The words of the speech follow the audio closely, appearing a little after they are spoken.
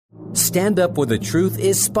Stand Up For the Truth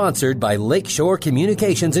is sponsored by Lakeshore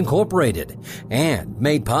Communications Incorporated and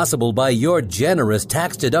made possible by your generous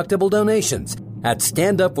tax-deductible donations at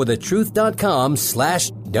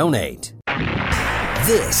standupforthetruth.com/donate.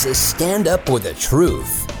 This is Stand Up For the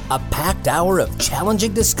Truth, a packed hour of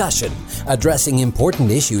challenging discussion addressing important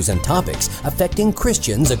issues and topics affecting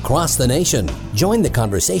Christians across the nation. Join the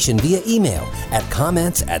conversation via email at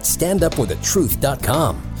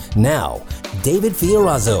comments@standupforthetruth.com. Now, David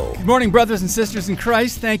Fiorazo. Good morning, brothers and sisters in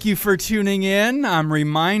Christ. Thank you for tuning in. I'm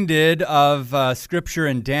reminded of scripture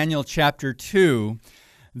in Daniel chapter 2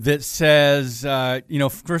 that says,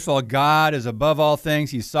 first of all, God is above all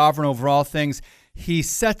things. He's sovereign over all things. He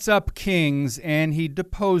sets up kings and he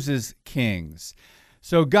deposes kings.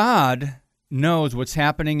 So God knows what's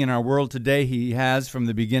happening in our world today. He has from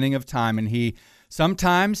the beginning of time, and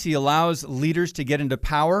sometimes he allows leaders to get into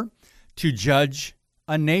power to judge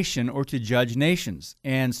a nation or to judge nations,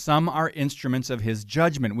 and some are instruments of his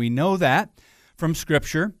judgment. We know that from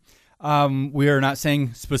Scripture. We are not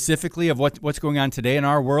saying specifically of what's going on today in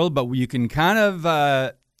our world, but you can kind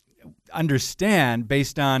of understand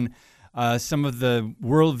based on some of the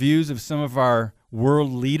worldviews of some of our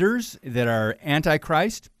world leaders that are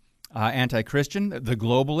anti-Christ, anti-Christian, the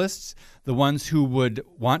globalists, the ones who would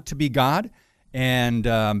want to be God and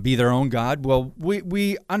be their own God. Well,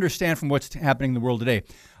 we understand from what's happening in the world today.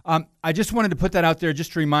 I just wanted to put that out there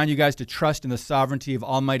just to remind you guys to trust in the sovereignty of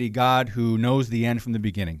Almighty God who knows the end from the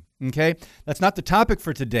beginning. Okay? That's not the topic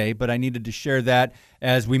for today, but I needed to share that.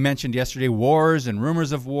 As we mentioned yesterday, wars and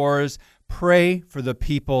rumors of wars. Pray for the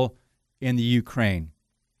people in the Ukraine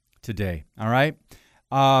today, all right?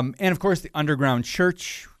 And, of course, the underground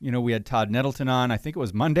church. We had Todd Nettleton on, I think it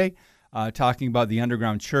was Monday, talking about the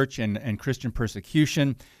underground church and Christian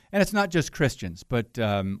persecution. And it's not just Christians, but,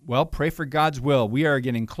 pray for God's will. We are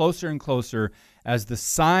getting closer and closer as the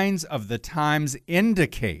signs of the times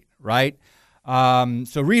indicate, right?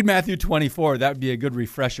 So read Matthew 24. That would be a good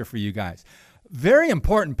refresher for you guys. Very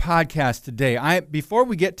important podcast today. Before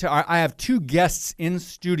we get to I have two guests in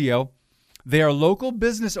studio. They are local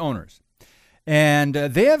business owners, and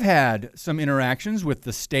they have had some interactions with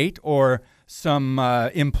the state or some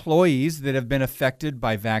employees that have been affected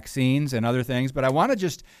by vaccines and other things. But I want to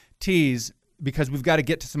just tease, because we've got to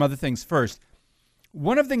get to some other things first.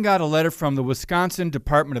 One of them got a letter from the Wisconsin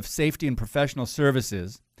Department of Safety and Professional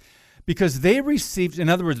Services because they received, in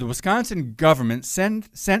other words, the Wisconsin government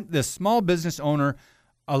sent this small business owner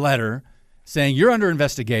a letter saying, you're under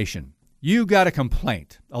investigation. You got a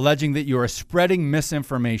complaint alleging that you are spreading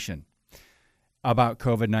misinformation about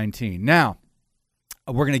COVID-19. Now,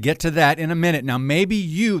 we're going to get to that in a minute. Now, maybe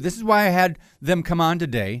this is why I had them come on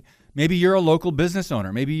today. Maybe you're a local business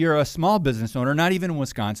owner. Maybe you're a small business owner, not even in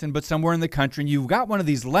Wisconsin, but somewhere in the country, and you've got one of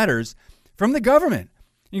these letters from the government.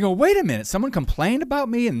 You go, wait a minute, someone complained about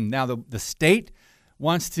me, and now the state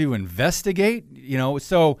wants to investigate?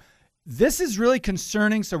 So this is really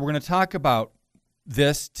concerning. So we're going to talk about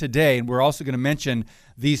this today, and we're also going to mention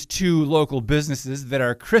these two local businesses that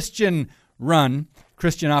are Christian-run,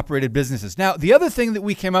 Christian-operated businesses. Now, the other thing that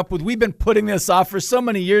we came up with, we've been putting this off for so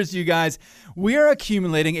many years, you guys. We are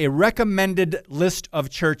accumulating a recommended list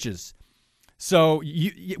of churches. So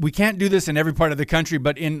we can't do this in every part of the country,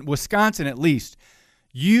 but in Wisconsin at least,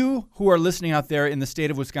 you who are listening out there in the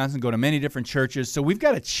state of Wisconsin go to many different churches. So we've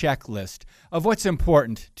got a checklist of what's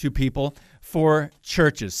important to people for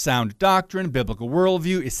churches: sound doctrine, biblical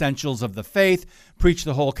worldview, essentials of the faith, preach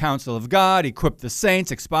the whole counsel of God, equip the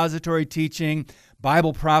saints, expository teaching,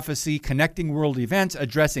 Bible prophecy, connecting world events,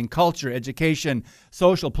 addressing culture, education,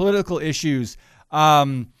 social, political issues,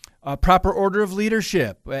 proper order of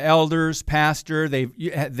leadership, elders, pastor.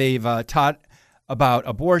 They've taught about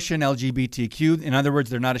abortion, LGBTQ. In other words,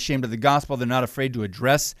 they're not ashamed of the gospel. They're not afraid to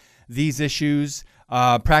address these issues.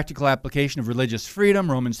 Practical application of religious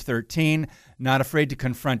freedom, Romans 13. Not afraid to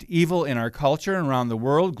confront evil in our culture and around the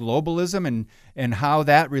world, globalism and how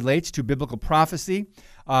that relates to biblical prophecy.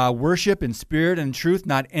 Worship in spirit and truth,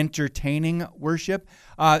 not entertaining worship.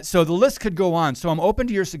 So the list could go on. So I'm open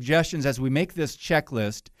to your suggestions as we make this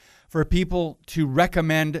checklist for people to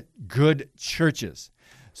recommend good churches.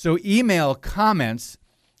 So email comments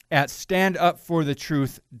at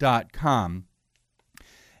standupforthetruth.com.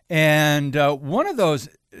 And one of those,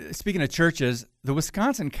 speaking of churches, the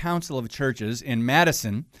Wisconsin Council of Churches in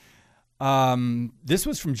Madison, this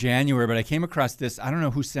was from January, but I came across this. I don't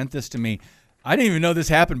know who sent this to me. I didn't even know this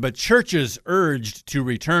happened, but churches urged to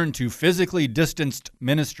return to physically distanced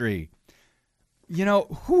ministry.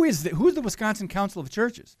 Who is the Wisconsin Council of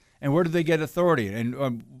Churches, and where do they get authority?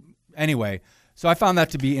 And anyway, so I found that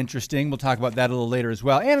to be interesting. We'll talk about that a little later as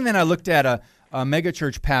well. And then I looked at a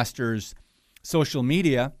megachurch pastor's social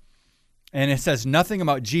media, and it says nothing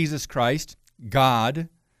about Jesus Christ, God,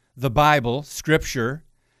 the Bible, Scripture.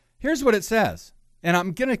 Here's what it says, and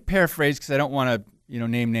I'm going to paraphrase because I don't want to,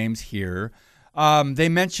 name names here. They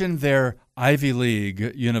mentioned their Ivy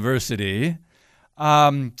League university.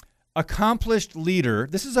 Accomplished leader,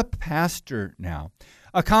 this is a pastor now,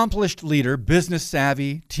 accomplished leader, business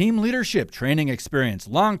savvy, team leadership, training experience,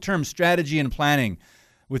 long-term strategy and planning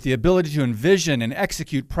with the ability to envision and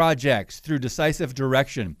execute projects through decisive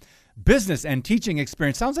direction, business and teaching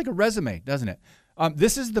experience. Sounds like a resume, doesn't it?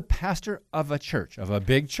 This is the pastor of a church, of a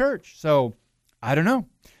big church. So I don't know.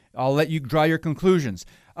 I'll let you draw your conclusions.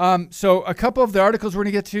 So a couple of the articles we're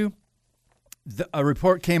going to get to, a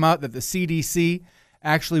report came out that the CDC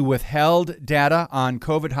actually withheld data on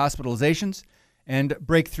COVID hospitalizations and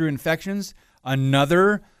breakthrough infections.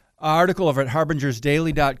 Another article over at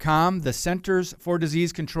harbingersdaily.com, the Centers for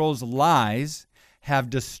Disease Control's lies have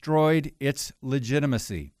destroyed its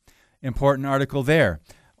legitimacy. Important article there.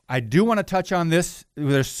 I do want to touch on this.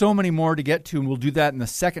 There's so many more to get to, and we'll do that in the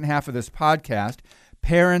second half of this podcast.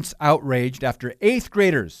 Parents outraged after 8th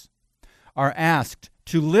graders are asked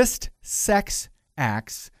to list sex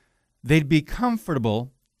acts they'd be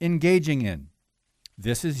comfortable engaging in.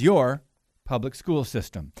 This is your public school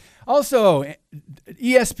system. Also,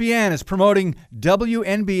 ESPN is promoting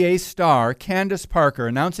WNBA star Candace Parker,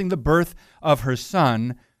 announcing the birth of her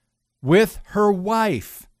son with her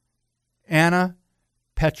wife, Anna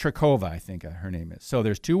Petrakova, I think her name is. So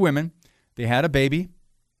there's two women. They had a baby.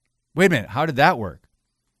 Wait a minute. How did that work?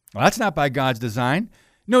 Well, that's not by God's design.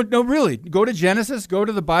 No, really. Go to Genesis. Go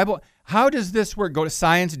to the Bible. How does this work? Go to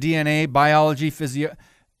science, DNA, biology, physio.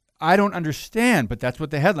 I don't understand, but that's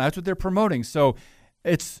what the headline, that's what they're promoting. So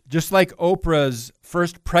it's just like Oprah's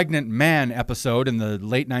first pregnant man episode in the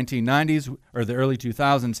late 1990s or the early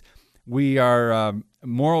 2000s. We are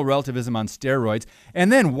moral relativism on steroids.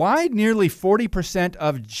 And then why nearly 40%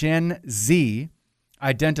 of Gen Z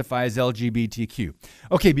identify as LGBTQ?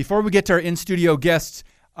 Okay, before we get to our in-studio guests,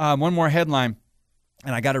 one more headline,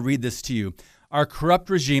 and I got to read this to you. Our corrupt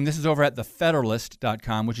regime, this is over at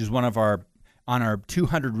thefederalist.com, which is one of our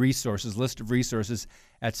 200 resources, list of resources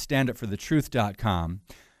at standupforthetruth.com.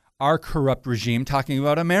 Our corrupt regime, talking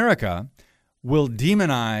about America, will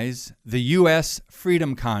demonize the U.S.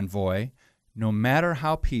 Freedom Convoy, no matter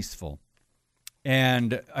how peaceful.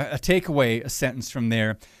 And a takeaway, a sentence from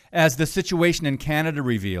there, as the situation in Canada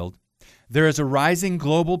revealed, there is a rising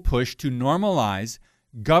global push to normalize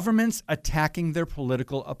governments attacking their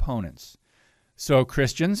political opponents. So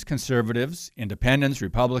Christians, conservatives, independents,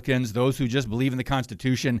 Republicans, those who just believe in the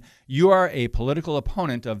Constitution, you are a political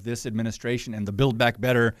opponent of this administration and the Build Back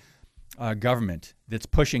Better government that's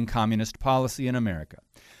pushing communist policy in America.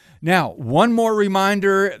 Now, one more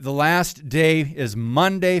reminder, the last day is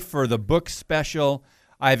Monday for the book special.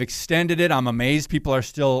 I've extended it. I'm amazed people are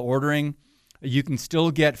still ordering. You can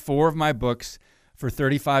still get 4 of my books for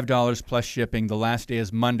 $35 plus shipping. The last day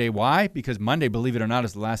is Monday. Why? Because Monday, believe it or not,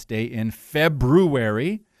 is the last day in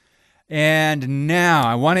February. And now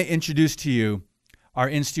I want to introduce to you our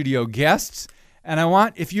in-studio guests. And I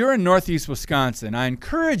want, if you're in Northeast Wisconsin, I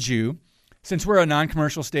encourage you, since we're a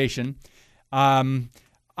non-commercial station, I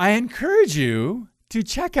encourage you to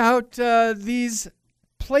check out these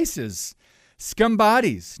places.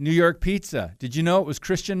 Scumbodies, New York Pizza. Did you know it was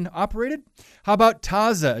Christian operated? How about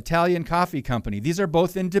Taza, Italian Coffee Company? These are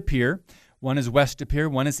both in De Pere. One is West De Pere,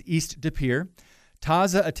 one is East De Pere.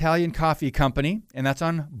 Taza, Italian Coffee Company, and that's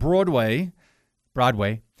on Broadway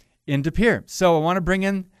in De Pere. So I want to bring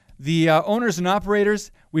in the owners and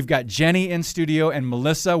operators. We've got Jenny in studio and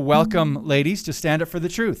Melissa. Welcome, ladies, to Stand Up for the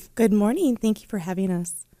Truth. Good morning. Thank you for having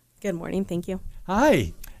us. Good morning. Thank you.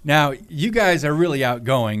 Hi. Now, you guys are really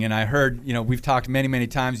outgoing, and I heard, we've talked many, many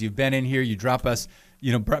times. You've been in here. You drop us,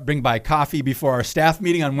 bring by coffee before our staff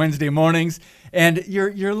meeting on Wednesday mornings, and you're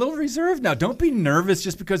a little reserved now. Don't be nervous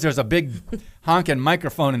just because there's a big honking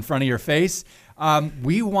microphone in front of your face.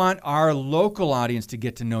 We want our local audience to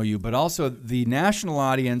get to know you, but also the national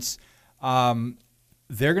audience. They're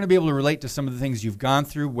going to be able to relate to some of the things you've gone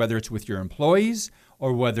through, whether it's with your employees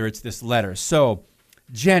or whether it's this letter. So,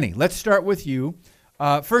 Jenny, let's start with you.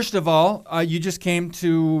 First of all, you just came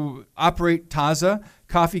to operate Taza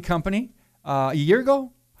Coffee Company a year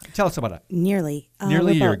ago? Tell us about it. Nearly.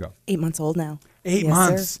 Nearly a year ago. 8 months old now. 8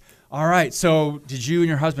 months. Sir. All right. So did you and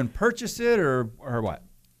your husband purchase it or what?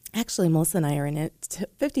 Actually, Melissa and I are in it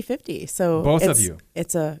 50-50. So both of you?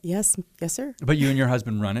 It's a yes, sir. But you and your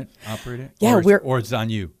husband run it, operate it? Yeah, or it's on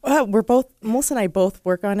you? We're both, Melissa and I both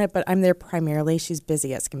work on it, but I'm there primarily. She's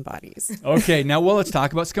busy at Scumbodies. Okay, now let's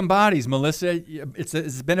talk about Scumbodies. Melissa,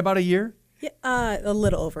 it's been about a year? Yeah, a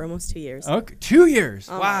little over, almost 2 years. Okay, 2 years.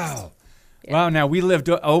 Almost. Wow. Yeah. Wow. Now, we lived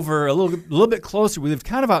over a little bit closer. We lived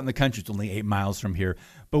kind of out in the country. It's only 8 miles from here.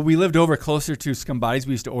 But we lived over closer to Scumbatis.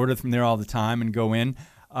 We used to order from there all the time and go in.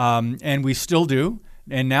 And we still do.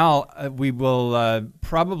 And now we will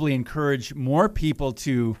probably encourage more people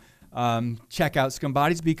to check out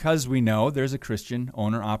Scumbatis because we know there's a Christian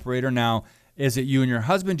owner-operator. Now, is it you and your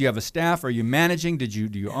husband? Do you have a staff? Are you managing? Do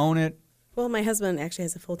you own it? Well, my husband actually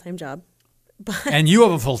has a full-time job. But And you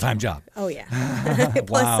have a full-time job. Oh, yeah.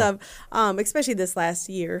 Wow. Plus, especially this last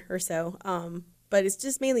year or so. But it's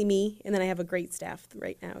just mainly me. And then I have a great staff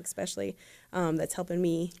right now, especially that's helping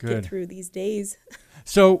me Good. get through these days.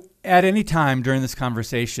 So at any time during this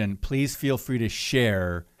conversation, please feel free to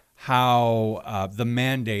share how the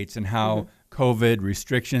mandates and how COVID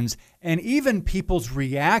restrictions and even people's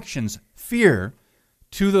reactions, fear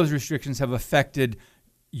to those restrictions have affected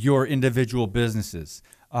your individual businesses.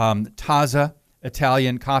 Taza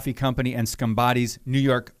Italian Coffee Company and Scumbatis New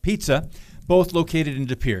York Pizza, both located in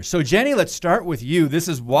De Pere. So Jenny, let's start with you. This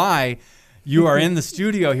is why you are in the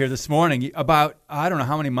studio here this morning. About, I don't know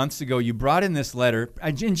how many months ago, you brought in this letter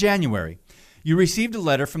in January. You received a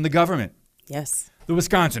letter from the government. Yes. The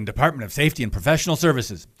Wisconsin Department of Safety and Professional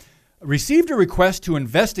Services received a request to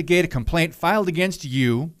investigate a complaint filed against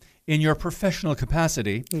you in your professional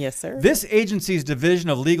capacity. Yes, sir. This agency's Division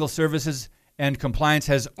of Legal Services and Compliance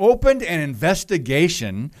has opened an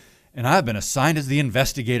investigation, and I've been assigned as the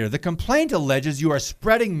investigator. The complaint alleges you are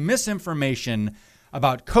spreading misinformation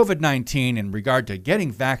about COVID-19 in regard to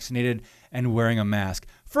getting vaccinated and wearing a mask.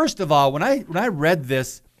 First of all, when I read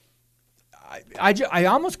this, I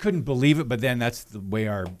almost couldn't believe it, but then that's the way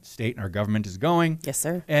our state and our government is going. Yes,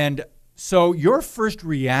 sir. And so your first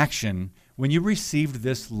reaction when you received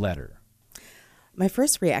this letter? My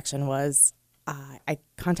first reaction was I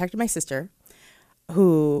contacted my sister,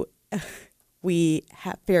 who we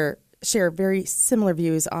share very similar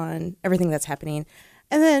views on everything that's happening.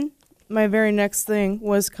 And then my very next thing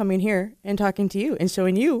was coming here and talking to you and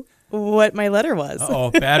showing you what my letter was.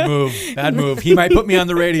 Oh, bad move. Bad move. He might put me on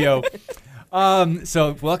the radio.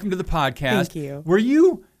 So welcome to the podcast. Thank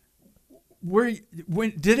you.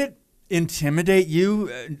 Did it intimidate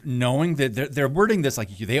you knowing that they're wording this like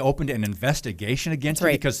they opened an investigation against you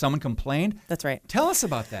because someone complained? That's right. Tell us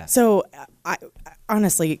about that. So I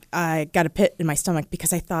honestly got a pit in my stomach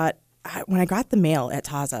because I thought when I got the mail at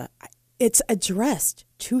Taza, it's addressed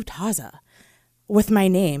to Taza with my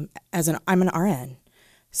name I'm an RN.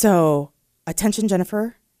 So attention,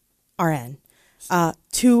 Jennifer, RN,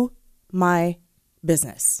 to my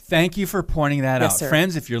business. Thank you for pointing that out. Sir.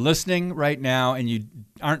 Friends, if you're listening right now and you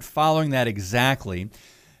aren't following that exactly,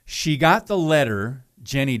 she got the letter,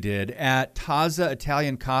 Jenny did, at Taza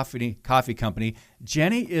Italian Coffee Company.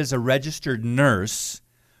 Jenny is a registered nurse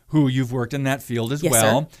who you've worked in that field as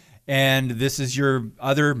well. Sir. And this is your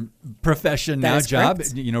other profession now, job,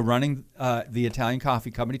 correct. Running the Italian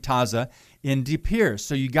Coffee Company, Taza, in De Pere.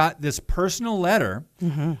 So you got this personal letter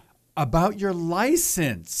about your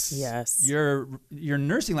license. Yes. Your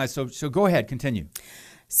nursing license. So go ahead, continue.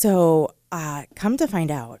 So come to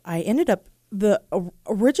find out, I ended up, the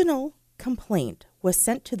original complaint was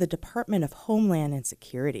sent to the Department of Homeland and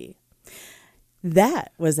Security.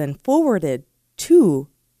 That was then forwarded to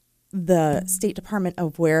the State Department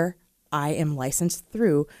of where I am licensed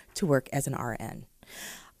through to work as an RN.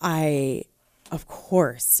 Of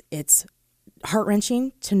course, it's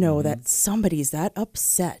heart-wrenching to know that somebody's that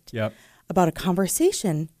upset about a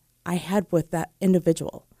conversation I had with that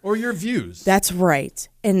individual. Or your views. That's right.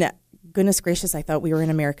 And goodness gracious, I thought we were in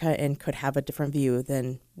America and could have a different view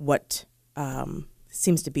than what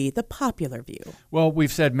seems to be the popular view. Well,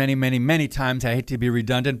 we've said many, many, many times, I hate to be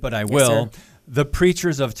redundant, but I will. Sir. The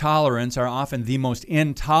preachers of tolerance are often the most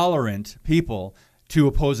intolerant people to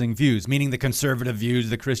opposing views, meaning the conservative views,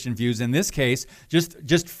 the Christian views. In this case,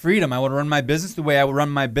 just freedom. I want to run my business the way I would run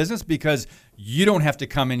my business because you don't have to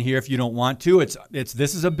come in here if you don't want to.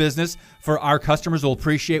 This is a business for our customers will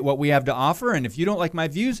appreciate what we have to offer. And if you don't like my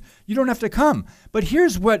views, you don't have to come. But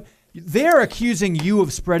here's what they're accusing you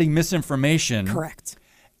of spreading misinformation. Correct.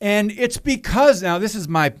 And it's because, now this is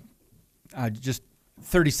my just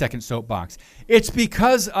 30-second soapbox. It's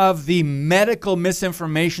because of the medical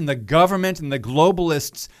misinformation the government and the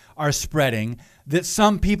globalists are spreading that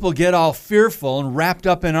some people get all fearful and wrapped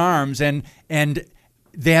up in arms and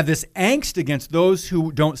they have this angst against those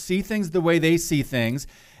who don't see things the way they see things.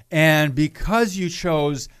 And because you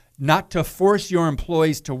chose not to force your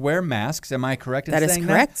employees to wear masks, am I correct in saying that? That is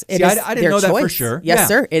correct. See, I didn't know that for sure. Yes,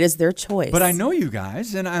 sir. It is their choice. But I know you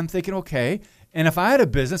guys, and I'm thinking, okay, and if I had a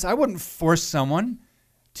business, I wouldn't force someone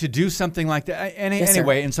to do something like that. Yes, sir.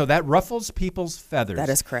 Anyway, and so that ruffles people's feathers. That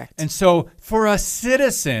is correct. And so for a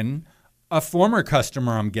citizen, a former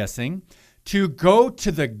customer, I'm guessing, to go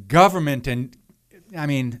to the government and,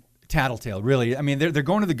 tattletale, really. They're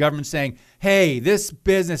going to the government saying, hey, this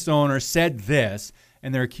business owner said this,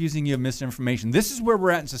 and they're accusing you of misinformation. This is where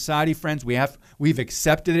we're at in society, friends. We've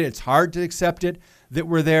accepted it. It's hard to accept it that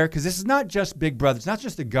we're there, because this is not just Big Brother. It's not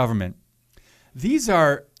just the government. These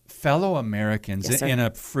are fellow Americans Yes, sir. in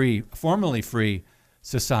a formerly free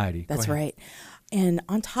society. That's right. And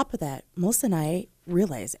on top of that, Melissa and I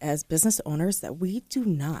realize as business owners that we do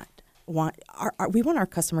not want we want our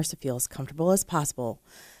customers to feel as comfortable as possible.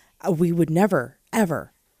 We would never,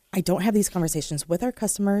 ever, I don't have these conversations with our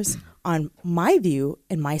customers on my view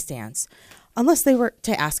and my stance. Unless they were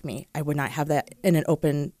to ask me, I would not have that in an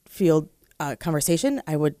open field conversation.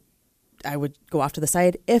 I would go off to the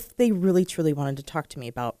side if they really, truly wanted to talk to me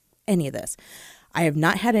about any of this. I have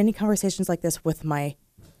not had any conversations like this with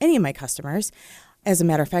any of my customers. As a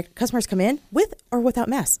matter of fact, customers come in with or without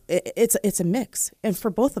masks. It's a mix, and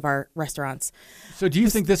for both of our restaurants. So do you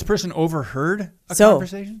think this person overheard a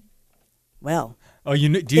conversation? Well. Oh, do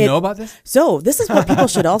you know about this? So this is what people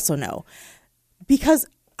should also know. Because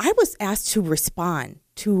I was asked to respond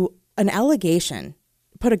to an allegation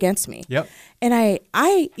put against me. Yep. And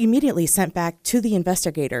I immediately sent back to the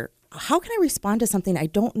investigator, how can I respond to something I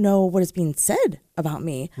don't know what is being said about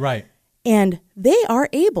me? Right. And they are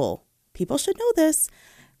able, people should know this,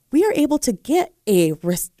 we are able to get the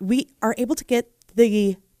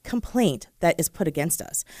complaint that is put against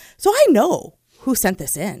us. So I know who sent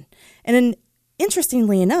this in. And then,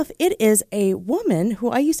 interestingly enough, it is a woman who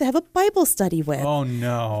I used to have a Bible study with. Oh,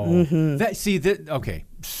 no. Mm-hmm. Okay.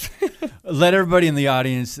 Let everybody in the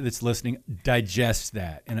audience that's listening digest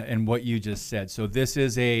that and what you just said. So this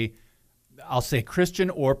is I'll say Christian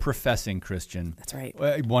or professing Christian. That's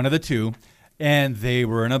right. One of the two. And they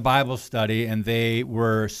were in a Bible study, and they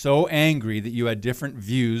were so angry that you had different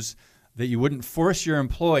views, that you wouldn't force your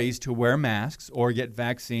employees to wear masks or get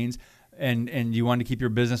vaccines, and you wanted to keep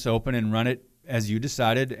your business open and run it as you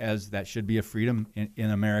decided, as that should be a freedom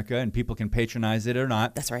in America, and people can patronize it or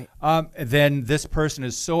not. That's right. Then this person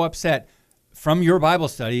is so upset from your Bible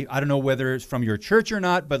study. I don't know whether it's from your church or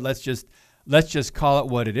not, but let's just call it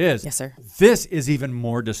what it is. Yes, sir. This is even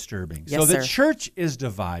more disturbing. Yes, so the sir. church is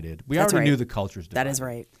divided. We That's already right. knew the culture's divided. That is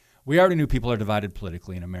right. We already knew people are divided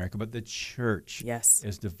politically in America, but the church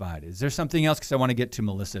is divided. Is there something else? Because I want to get to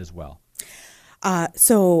Melissa as well.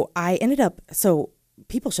 So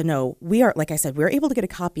people should know, like I said, we're able to get a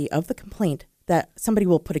copy of the complaint that somebody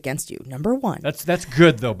will put against you, number one. That's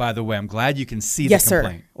good, though, by the way. I'm glad you can see the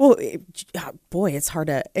complaint. Yes, sir. Well, it's hard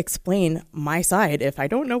to explain my side if I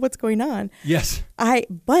don't know what's going on. Yes.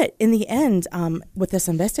 But in the end, with this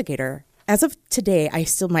investigator, as of today,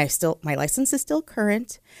 my license is still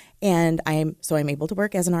current, and I'm able to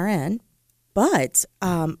work as an RN. But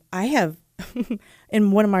I have,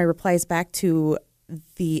 in one of my replies back to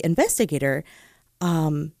the investigator,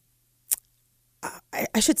 I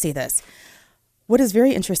should say this. What is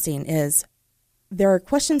very interesting is there are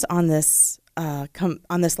questions on this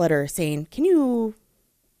letter saying, "Can you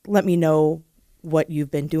let me know what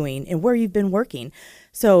you've been doing and where you've been working?"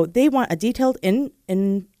 So they want a detailed in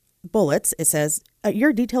bullets. It says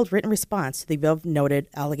your detailed written response to the above noted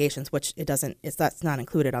allegations, which that's not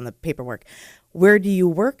included on the paperwork. Where do you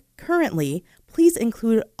work currently? Please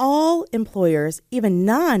include all employers, even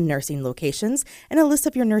non-nursing locations, and a list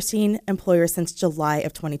of your nursing employers since July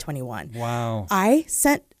of 2021. Wow. All I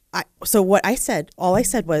said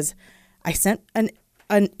was, I sent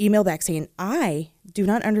an email back saying, I do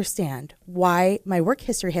not understand why my work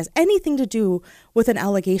history has anything to do with an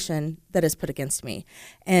allegation that is put against me.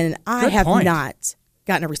 And I have not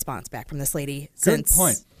gotten a response back from this lady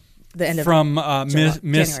since the end of January.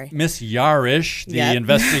 Miss Yarish, the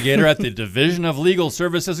investigator at the Division of Legal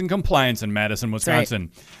Services and Compliance in Madison,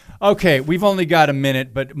 Wisconsin. Right. Okay, we've only got a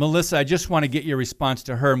minute, but Melissa, I just want to get your response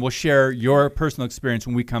to her, and we'll share your personal experience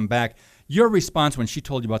when we come back. Your response when she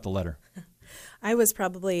told you about the letter. I was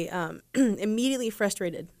probably immediately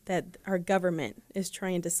frustrated that our government is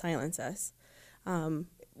trying to silence us,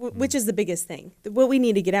 which is the biggest thing. What we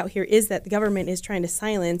need to get out here is that the government is trying to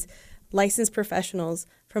silence licensed professionals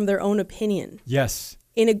from their own opinion. Yes.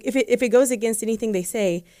 And if it goes against anything they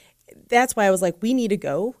say, that's why I was like, we need to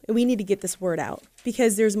go and we need to get this word out,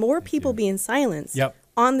 because there's more people being silenced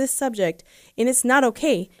on this subject, and it's not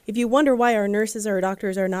okay. If you wonder why our nurses or our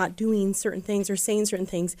doctors are not doing certain things or saying certain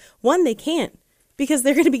things, one, they can't. because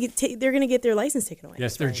they're going to they're going to get their license taken away.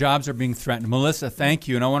 Yes, their jobs are being threatened. Melissa, thank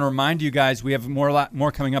you. And I want to remind you guys, we have a lot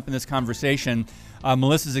more coming up in this conversation.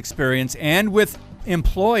 Melissa's experience and with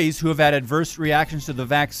employees who have had adverse reactions to the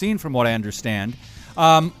vaccine, from what I understand.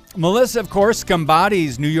 Melissa, of course,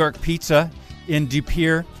 Gambati's New York Pizza in De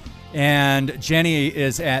Pere. And Jenny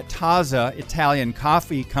is at Taza Italian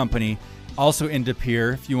Coffee Company, also in De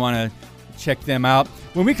Pere, if you want to check them out.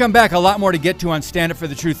 When we come back, a lot more to get to on Stand Up for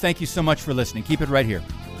the Truth. Thank you so much for listening. Keep it right here.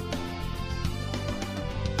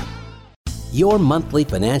 Your monthly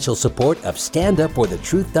financial support of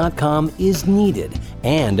StandUpForTheTruth.com is needed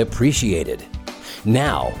and appreciated.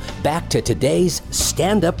 Now, back to today's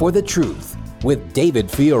Stand Up for the Truth with David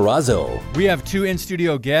Fiorazzo. We have two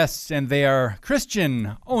in-studio guests, and they are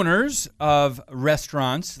Christian owners of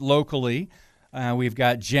restaurants locally. We've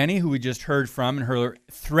got Jenny, who we just heard from, and her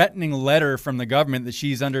threatening letter from the government that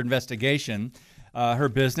she's under investigation. Her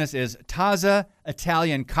business is Taza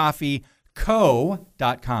Italian Coffee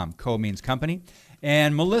Co.com. Co means company.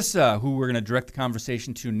 And Melissa, who we're going to direct the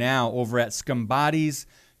conversation to now, over at Scambatti's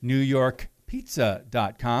New York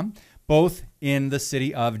Pizza.com, both in the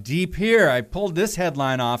city of De Pere. I pulled this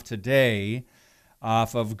headline off today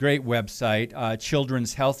off of a great website,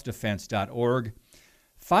 childrenshealthdefense.org.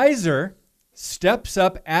 Pfizer steps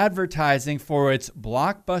up advertising for its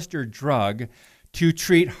blockbuster drug to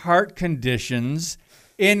treat heart conditions,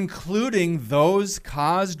 including those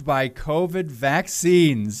caused by COVID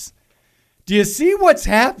vaccines. Do you see what's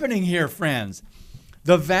happening here, friends?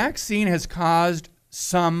 The vaccine has caused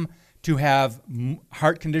some to have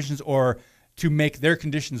heart conditions or to make their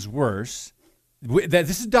conditions worse.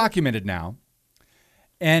 This is documented now.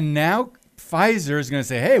 And now Pfizer is going to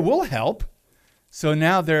say, hey, we'll help. So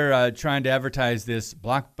now they're trying to advertise this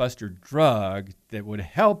blockbuster drug that would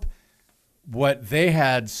help what they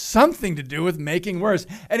had something to do with making worse.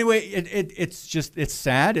 Anyway, it's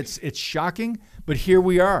sad, it's shocking, but here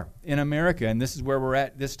we are in America, and this is where we're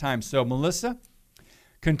at this time. So, Melissa,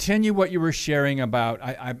 continue what you were sharing about.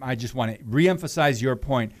 I just want to reemphasize your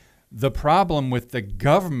point. The problem with the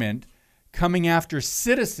government coming after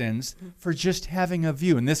citizens for just having a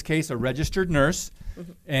view. In this case, a registered nurse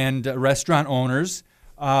and restaurant owners.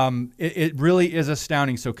 It really is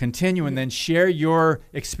astounding. So continue and then share your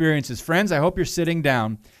experiences. Friends, I hope you're sitting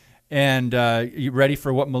down and you're ready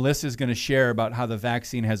for what Melissa is going to share about how the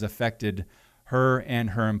vaccine has affected her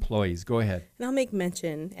and her employees. Go ahead. And I'll make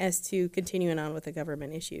mention as to continuing on with the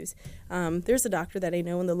government issues. There's a doctor that I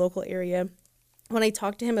know in the local area. When I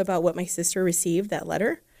talked to him about what my sister received, that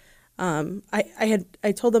letter,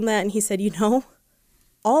 I told him that, and he said,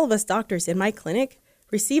 all of us doctors in my clinic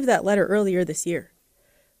received that letter earlier this year.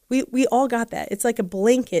 We all got that. It's like a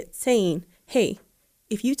blanket saying, hey,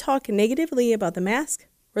 if you talk negatively about the mask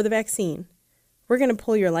or the vaccine, we're going to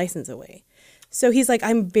pull your license away. So he's like,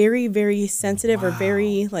 I'm very, very sensitive or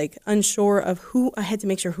very unsure of who. I had to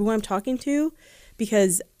make sure who I'm talking to,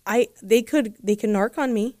 because they could narc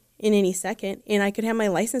on me in any second, and I could have my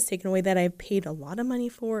license taken away that I've paid a lot of money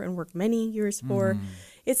for and worked many years for.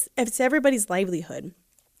 It's everybody's livelihood.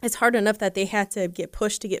 It's hard enough that they had to get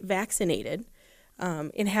pushed to get vaccinated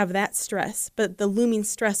and have that stress, but the looming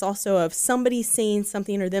stress also of somebody saying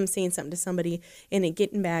something or them saying something to somebody and it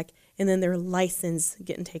getting back, and then their license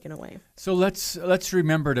getting taken away. So let's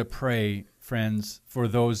remember to pray, friends, for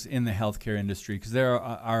those in the healthcare industry, because there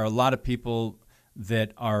are a lot of people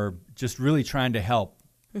that are just really trying to help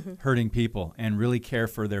hurting people and really care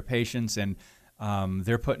for their patients, and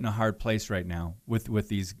they're put in a hard place right now with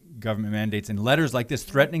these government mandates and letters like this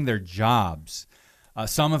threatening their jobs.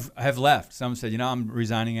 Some have left. Some said, I'm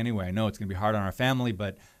resigning anyway. I know it's going to be hard on our family,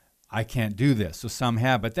 but I can't do this. So some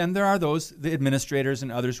have. But then there are the administrators and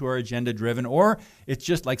others who are agenda-driven, or it's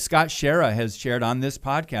just like Scott Schara has shared on this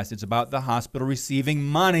podcast. It's about the hospital receiving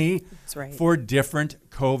money for different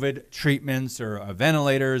COVID treatments or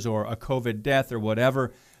ventilators or a COVID death or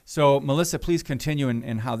whatever. So, Melissa, please continue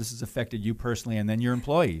in how this has affected you personally and then your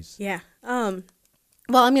employees. Yeah. Well,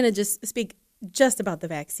 I'm going to just speak just about the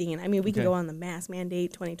vaccine. I mean, we can go on the mask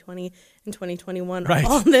mandate 2020 and 2021,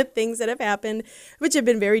 all the things that have happened, which have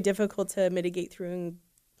been very difficult to mitigate through and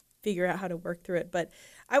figure out how to work through it. But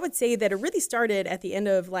I would say that it really started at the end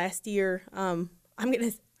of last year. I'm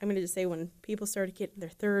gonna just say when people started getting their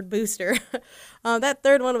third booster. That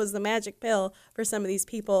third one was the magic pill for some of these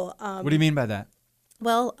people. What do you mean by that?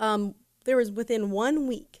 Well, there was within 1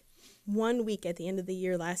 week at the end of the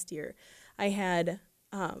year last year, I had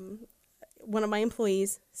one of my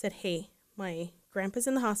employees said, hey, my grandpa's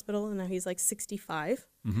in the hospital, and now he's like 65,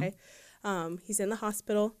 okay? He's in the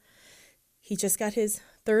hospital. He just got his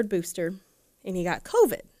third booster, and he got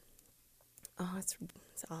COVID. Oh, it's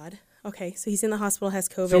odd. Okay, so he's in the hospital, has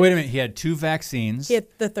COVID. So wait a minute. He had 2 vaccines. He had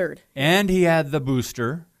the third. And he had the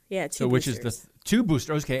booster. Yeah, 2 So which is the 2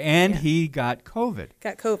 boosters. Okay, and he got COVID.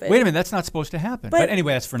 Got COVID. Wait a minute. That's not supposed to happen. But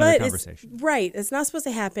anyway, that's for another conversation. Right. It's not supposed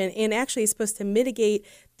to happen. And actually, it's supposed to mitigate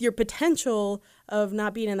your potential of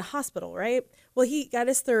not being in the hospital, right? Well, he got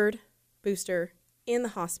his 3rd booster in the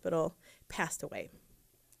hospital, passed away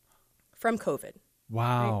from COVID.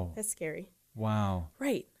 Wow. Right? That's scary. Wow.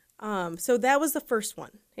 Right. So that was the first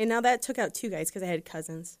one. And now that took out 2 guys because I had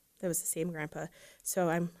cousins that was the same grandpa. So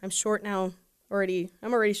I'm short now. I'm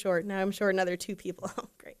already short. Now I'm short another 2 people. Oh,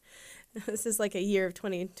 great. This is like a year of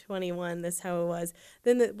 2021. That's how it was.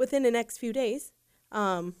 Then within the next few days,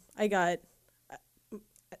 I got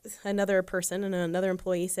another person and another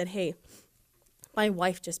employee said, hey, my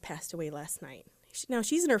wife just passed away last night. Now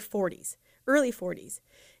she's in her 40s, early 40s,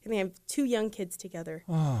 and they have 2 young kids together.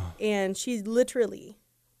 Oh. And she literally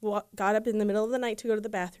got up in the middle of the night to go to the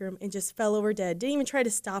bathroom and just fell over dead. Didn't even try to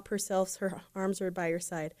stop herself. Her arms were by her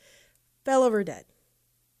side. Fell over dead.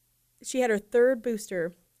 She had her 3rd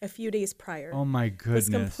booster a few days prior. Oh, my goodness.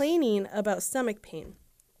 Was complaining about stomach pain.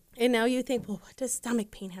 And now you think, well, what does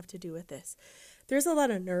stomach pain have to do with this? There's a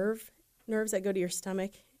lot of nerves that go to your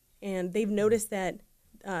stomach, and they've noticed that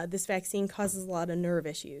this vaccine causes a lot of nerve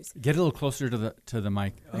issues. Get a little closer to the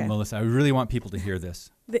mic, Okay. Melissa. I really want people to hear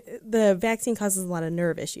this. The vaccine causes a lot of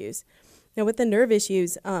nerve issues. Now, with the nerve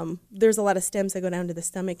issues, there's a lot of stems that go down to the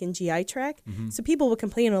stomach and GI tract. Mm-hmm. So people will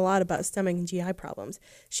complain a lot about stomach and GI problems.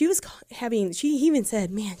 She even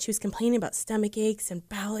said, man, she was complaining about stomach aches and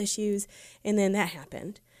bowel issues, and then that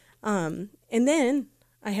happened. And then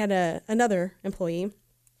I had another employee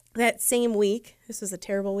that same week. This was a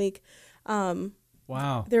terrible week.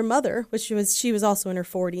 Wow. Their mother, she was also in her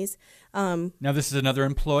 40s. Now this is another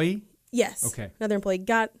employee? Yes. Okay. Another employee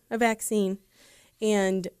got a vaccine,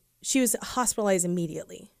 and she was hospitalized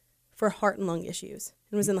immediately for heart and lung issues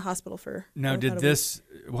and was in the hospital for Now,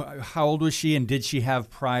 how old was she, and did she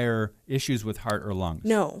have prior issues with heart or lungs?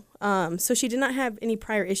 No. So she did not have any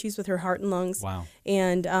prior issues with her heart and lungs. Wow.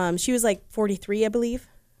 And she was like 43, I believe,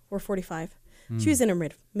 or 45. She was in her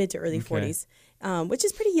mid to early 40s, which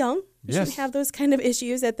is pretty young. You shouldn't have those kind of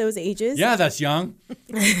issues at those ages. Yeah, that's young.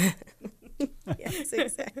 Yes,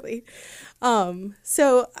 exactly.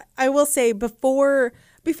 So I will say before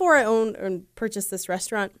I owned and purchased this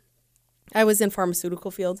restaurant, I was in pharmaceutical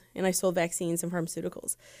field and I sold vaccines and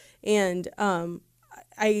pharmaceuticals. And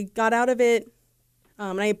I got out of it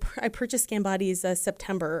and I purchased Scan Bodies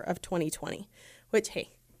September of 2020, which,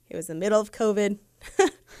 hey, it was the middle of COVID,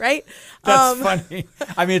 right? That's funny.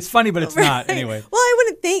 I mean, it's funny, but it's not anyway. Well, I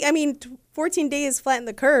wouldn't think. 14 days flatten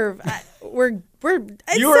the curve. It's You were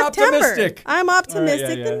September. optimistic. I'm optimistic. All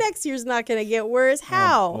right, yeah. The next year's not going to get worse.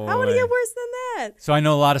 How? How would it boy. get worse than that? So I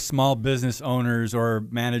know a lot of small business owners or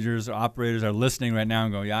managers or operators are listening right now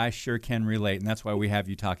and go, yeah, I sure can relate. And that's why we have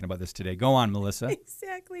you talking about this today. Go on, Melissa.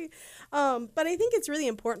 Exactly. But I think it's really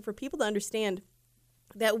important for people to understand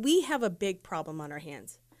that we have a big problem on our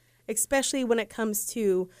hands, especially when it comes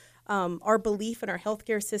to our belief in our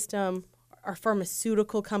healthcare system, our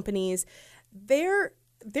pharmaceutical companies. They're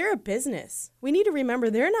a business. We need to remember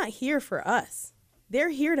they're not here for us. They're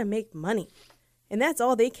here to make money, and that's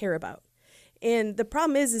all they care about. And the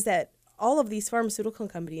problem is that all of these pharmaceutical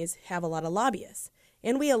companies have a lot of lobbyists,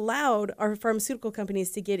 and we allowed our pharmaceutical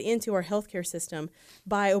companies to get into our healthcare system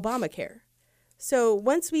by Obamacare. So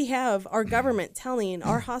once we have our government telling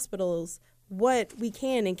our hospitals what we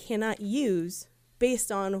can and cannot use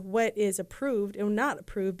based on what is approved and not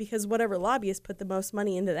approved, because whatever lobbyist put the most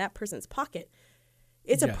money into that person's pocket,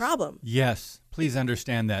 it's a problem. Yes. Please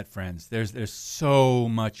understand that, friends. There's so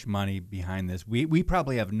much money behind this. We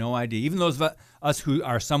probably have no idea. Even those of us who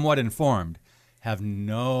are somewhat informed have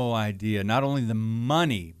no idea, not only the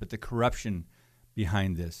money, but the corruption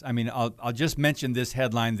behind this. I mean, I'll just mention this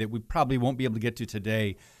headline that we probably won't be able to get to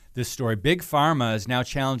today, this story. Big Pharma is now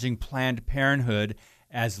challenging Planned Parenthood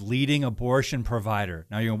as leading abortion provider.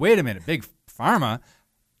 Now you're going, wait a minute, Big Pharma?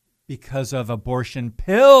 Because of abortion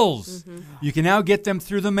pills. Mm-hmm. You can now get them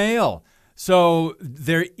through the mail. So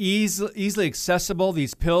they're easily accessible.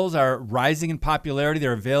 These pills are rising in popularity.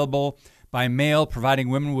 They're available by mail, providing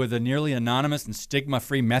women with a nearly anonymous and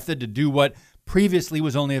stigma-free method to do what previously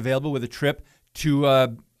was only available with a trip to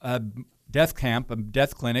a death camp, a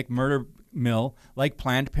death clinic, murder mill like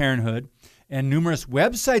Planned Parenthood. And numerous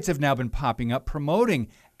websites have now been popping up promoting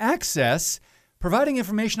access, providing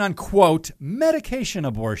information on, quote, medication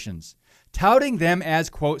abortions, touting them as,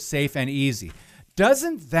 quote, safe and easy.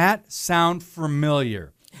 Doesn't that sound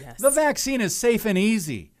familiar? Yes. The vaccine is safe and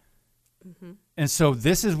easy. Mm-hmm. And so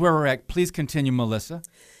this is where we're at. Please continue, Melissa.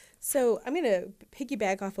 So I'm going to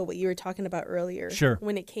piggyback off of what you were talking about earlier. Sure.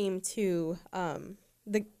 When it came to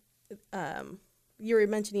you were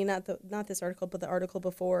mentioning not this article, but the article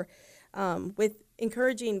before, with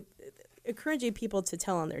encouraging people to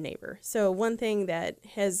tell on their neighbor. So one thing that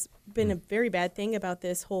has been a very bad thing about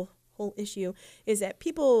this whole issue is that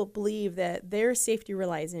people believe that their safety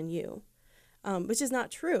relies on you, which is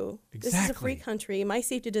not true. Exactly. This is a free country. My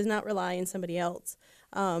safety does not rely on somebody else.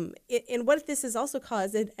 And what this has also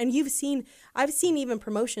caused, and I've seen even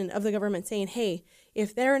promotion of the government saying, hey,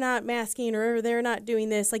 if they're not masking or they're not doing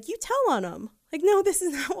this, like, you tell on them. Like, no, this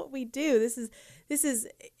is not what we do. Do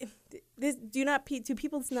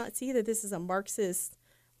people not see that this is a Marxist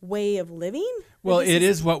way of living? Well, it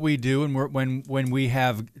is what we do, and when we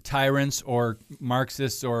have tyrants or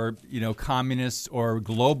Marxists or communists or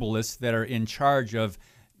globalists that are in charge of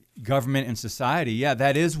government and society. Yeah,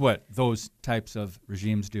 that is what those types of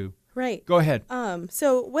regimes do. Right. Go ahead.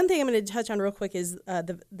 So one thing I'm going to touch on real quick is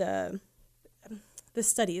the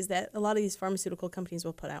studies that a lot of these pharmaceutical companies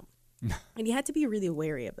will put out. And you have to be really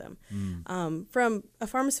wary of them. From a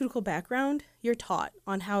pharmaceutical background, you're taught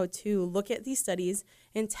on how to look at these studies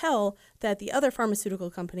and tell that the other pharmaceutical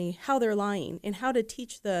company how they're lying, and how to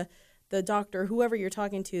teach the doctor, whoever you're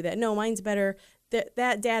talking to, that no, mine's better.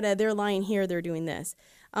 That data, they're lying here, they're doing this.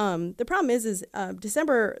 The problem is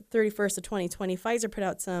December 31st of 2020, Pfizer put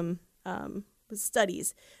out some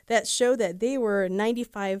studies that show that they were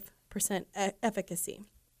 95% efficacy.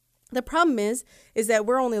 The problem is that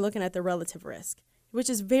we're only looking at the relative risk, which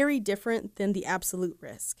is very different than the absolute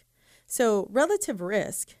risk. So relative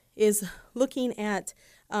risk is looking at,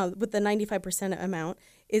 with the 95% amount,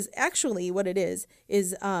 is actually what it is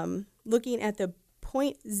looking at the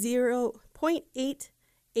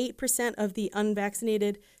 0.88% of the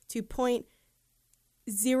unvaccinated to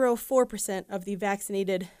 0.04% of the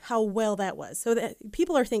vaccinated, how well that was. So that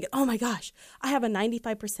people are thinking, oh my gosh, I have a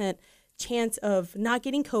 95% chance of not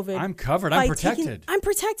getting COVID. I'm covered. I'm protected. I'm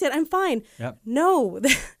protected. I'm fine. Yep. No,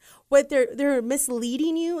 what they're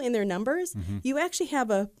misleading you in their numbers. Mm-hmm. You actually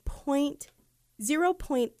have a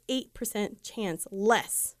 0.8% chance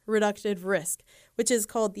less reductive risk, which is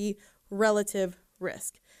called the relative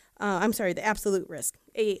risk. The absolute risk,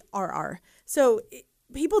 ARR. So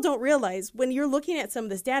people don't realize when you're looking at some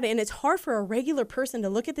of this data, and it's hard for a regular person to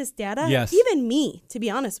look at this data. Yes. Even me, to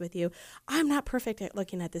be honest with you, I'm not perfect at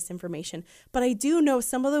looking at this information, but I do know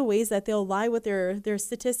some of the ways that they'll lie with their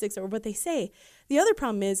statistics or what they say. The other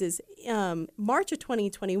problem is March of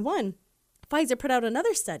 2021, Pfizer put out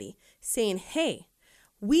another study saying, hey,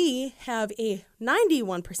 we have a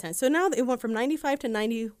 91%. So now it went from 95 to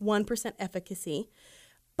 91% efficacy,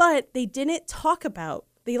 but they didn't talk about,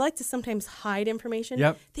 they like to sometimes hide information.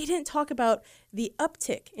 Yep. They didn't talk about the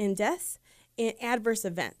uptick in deaths and adverse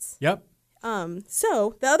events. Yep.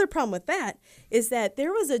 So the other problem with that is that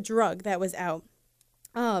there was a drug that was out,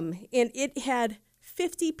 and it had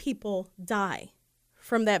 50 people die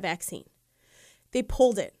from that vaccine. They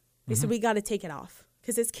pulled it. They said, we got to take it off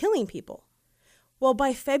because it's killing people. Well,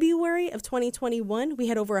 by February of 2021, we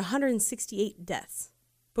had over 168 deaths,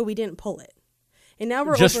 but we didn't pull it. And now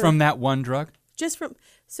we're from that one drug? From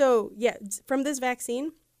this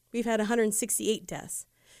vaccine, we've had 168 deaths.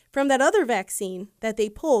 From that other vaccine that they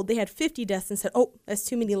pulled, they had 50 deaths and said, oh, that's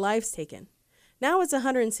too many lives taken. Now it's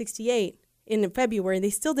 168 in February.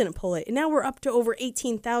 They still didn't pull it. And now we're up to over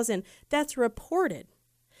 18,000. That's reported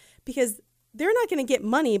because they're not going to get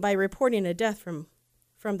money by reporting a death from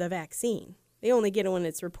the vaccine. They only get it when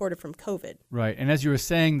it's reported from COVID. Right. And as you were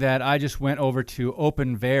saying that, I just went over to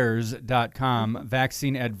openvaers.com,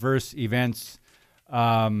 vaccine adverse events.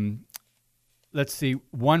 Let's see,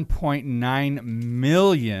 1.9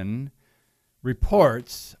 million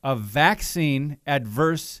reports of vaccine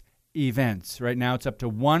adverse events. Right now it's up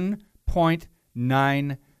to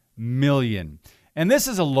 1.9 million. And this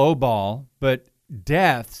is a low ball, but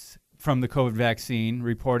deaths from the COVID vaccine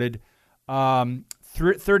reported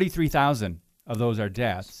 33,000 of those are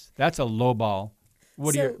deaths. That's a low ball.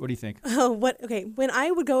 What do you think? When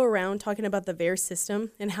I would go around talking about the VAERS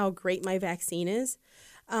system and how great my vaccine is,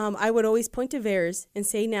 I would always point to VAERS and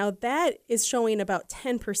say, now that is showing about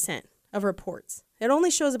 10% of reports. It only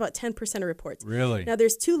shows about 10% of reports. Really? Now,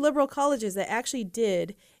 there's 2 liberal colleges that actually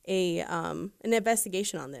did an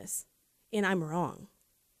investigation on this, and I'm wrong.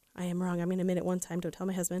 I am wrong. I'm going to admit it one time. Don't tell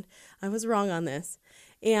my husband. I was wrong on this.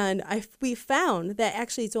 And we found that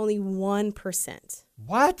actually it's only 1%.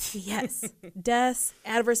 What? Yes. Deaths,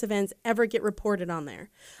 adverse events ever get reported on there.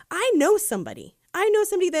 I know somebody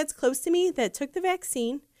that's close to me that took the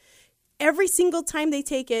vaccine. Every single time they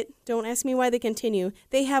take it, don't ask me why they continue,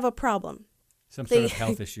 they have a problem. Some sort of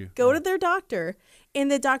health issue. Go to their doctor, and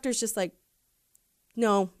the doctor's just like,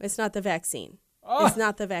 no, it's not the vaccine. It's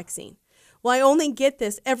not the vaccine. Well, I only get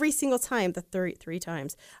this every single time, the three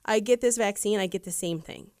times. I get this vaccine, I get the same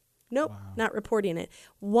thing. Nope, not reporting it.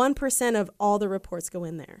 1% of all the reports go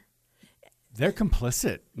in there. They're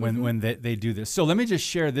complicit when they do this. So let me just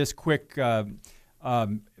share this quick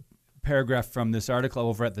paragraph from this article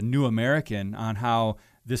over at the New American on how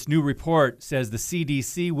this new report says the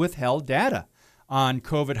CDC withheld data on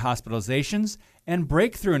COVID hospitalizations and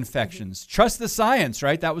breakthrough infections. Trust the science,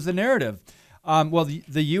 right? That was the narrative. Well,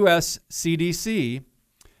 the U.S. CDC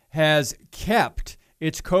has kept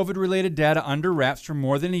its COVID-related data under wraps for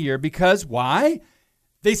more than a year because why?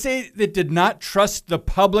 They say they did not trust the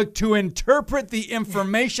public to interpret the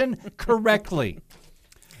information correctly.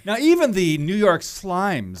 Now, even the New York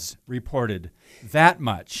Slimes reported that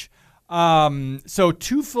much. So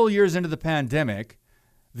 2 full years into the pandemic,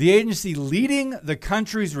 the agency leading the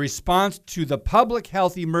country's response to the public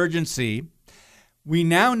health emergency, we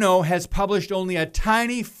now know has published only a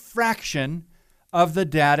tiny fraction of the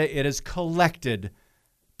data it has collected.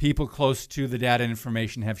 People close to the data and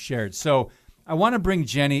information have shared. So I want to bring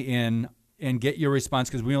Jenny in and get your response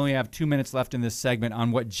because we only have 2 minutes left in this segment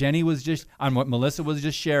on what what Melissa was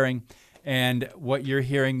just sharing and what you're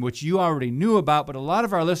hearing, which you already knew about, but a lot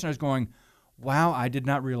of our listeners going, wow, I did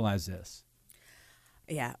not realize this.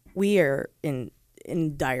 Yeah, we are in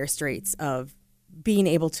dire straits of being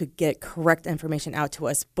able to get correct information out to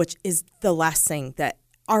us, which is the last thing that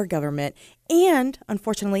our government and,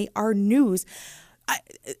 unfortunately, our news.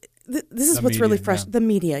 This is what's really frustrating. The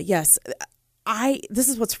media, yes. This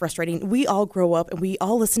is what's frustrating. We all grow up and we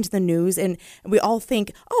all listen to the news and we all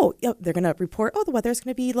think, oh, yeah, they're going to report, oh, the weather's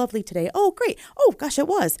going to be lovely today. Oh, great. Oh, gosh, it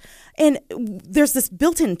was. And there's this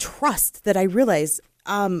built-in trust that I realize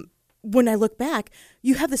when I look back,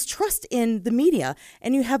 you have this trust in the media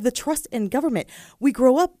and you have the trust in government. We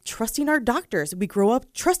grow up trusting our doctors. We grow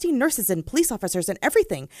up trusting nurses and police officers and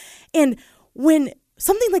everything. And when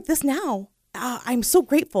something like this now, I'm so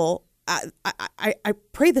grateful. I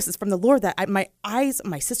pray this is from the Lord that my eyes,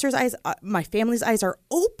 my sister's eyes, my family's eyes are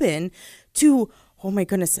open to, oh my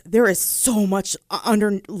goodness, there is so much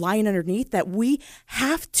lying underneath that we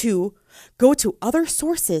have to go to other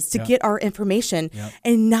sources to get our information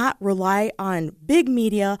and not rely on big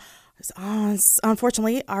media,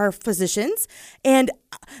 unfortunately, our physicians. And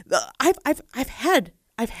I've had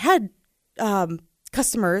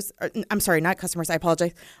customers, I'm sorry, not customers, I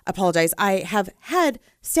apologize. I have had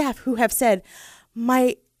staff who have said,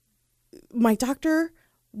 my doctor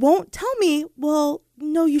won't tell me, well,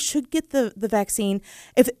 no, you should get the vaccine.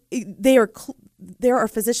 If there are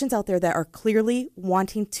physicians out there that are clearly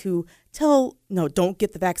wanting to tell, no, don't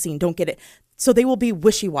get the vaccine, don't get it. So they will be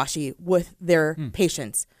wishy-washy with their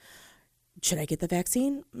patients. Should I get the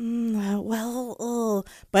vaccine?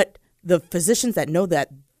 But the physicians that know that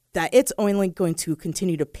it's only going to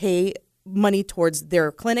continue to pay money towards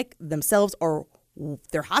their clinic themselves or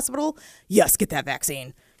their hospital, yes, get that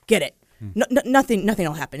vaccine, get it. Nothing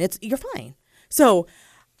will happen. You're fine. So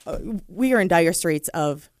we are in dire straits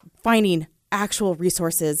of finding actual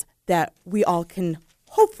resources that we all can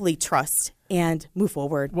hopefully trust and move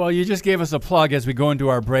forward. Well, you just gave us a plug as we go into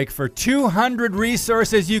our break for 200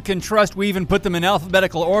 resources you can trust. We even put them in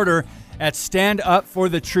alphabetical order at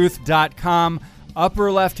standupforthetruth.com.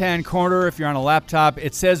 Upper left-hand corner, if you're on a laptop,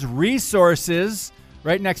 it says resources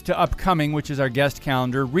right next to upcoming, which is our guest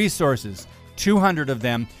calendar. Resources, 200 of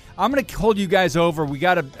them. I'm going to hold you guys over. We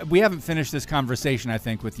haven't finished this conversation, I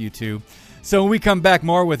think, with you two. So when we come back,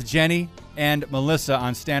 more with Jenny and Melissa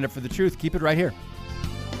on Stand Up for the Truth. Keep it right here.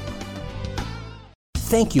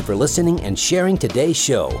 Thank you for listening and sharing today's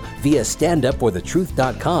show via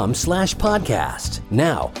standupforthetruth.com/podcast.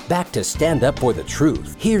 Now, back to Stand Up for the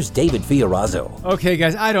Truth. Here's David Fiorazo. Okay,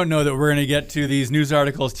 guys, I don't know that we're going to get to these news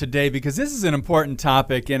articles today because this is an important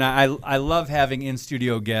topic, and I love having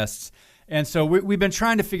in-studio guests. And so we've been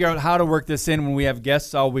trying to figure out how to work this in when we have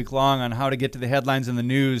guests all week long on how to get to the headlines in the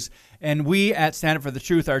news. And we at Stand Up for the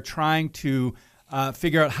Truth are trying to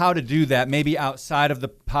figure out how to do that. Maybe outside of the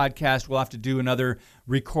podcast, we'll have to do another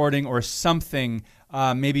recording or something.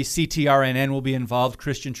 Maybe CTRNN will be involved,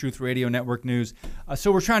 Christian Truth Radio Network News.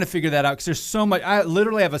 So we're trying to figure that out because there's so much. I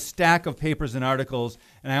literally have a stack of papers and articles,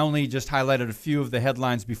 and I only just highlighted a few of the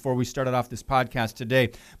headlines before we started off this podcast today.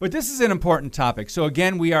 But this is an important topic. So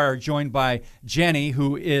again, we are joined by Jenny,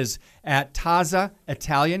 who is at Taza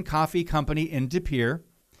Italian Coffee Company in De Pere,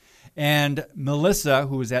 and Melissa,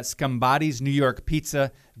 who is at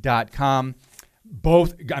Scambati'sNewYorkPizza.com.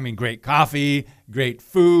 Both, great coffee, great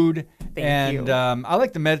food. Thank you. I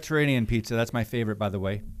like the Mediterranean pizza. That's my favorite, by the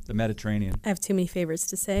way. the Mediterranean. I have too many favorites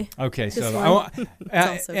to say. Okay, This so one. I want,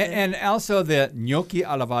 also good. and also the gnocchi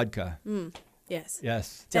alla vodka. Yes.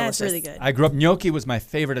 Yes. That's Delicious. really good. I grew up, gnocchi was my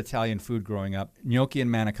favorite Italian food growing up, gnocchi and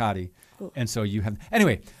manicotti. And so you have,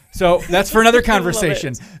 anyway, so that's for another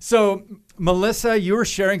conversation. So Melissa, you were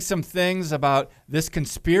sharing some things about this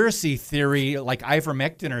conspiracy theory, like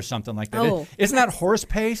ivermectin or something like that. Oh. Isn't that horse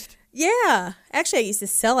paste? Yeah. Actually, I used to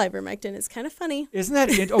sell ivermectin. It's kind of funny. Isn't that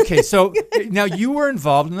it? Okay, so now you were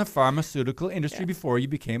involved in the pharmaceutical industry before you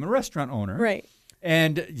became a restaurant owner. Right.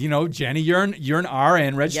 And, you know, Jenny, you're an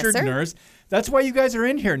RN, registered sir. nurse. That's why you guys are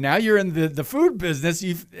in here. Now you're in the food business,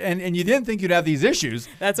 and you didn't think you'd have these issues.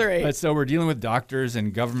 That's all right. But so we're dealing with doctors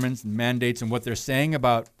and governments and mandates and what they're saying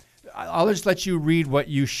about. I'll just let you read what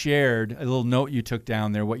you shared, a little note you took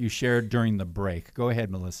down there, what you shared during the break. Go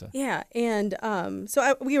ahead, Melissa. Yeah, and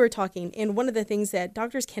we were talking, and one of the things that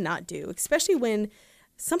doctors cannot do, especially when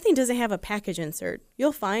something doesn't have a package insert,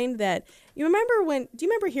 you'll find that do you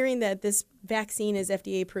remember hearing that this vaccine is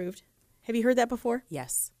FDA approved? Have you heard that before?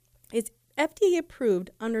 Yes. It's FDA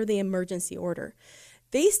approved under the emergency order.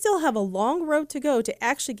 They still have a long road to go to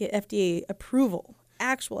actually get FDA approval,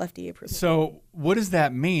 actual FDA approval. So what does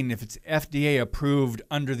that mean if it's FDA approved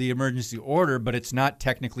under the emergency order, but it's not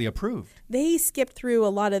technically approved? They skipped through a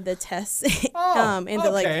lot of the tests and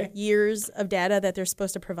the okay. years of data that they're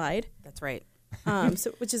supposed to provide. That's right.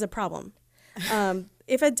 Which is a problem.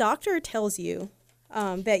 If a doctor tells you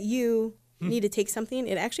that you need to take something,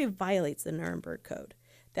 it actually violates the Nuremberg Code.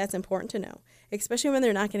 That's important to know, especially when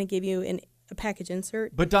they're not going to give you a package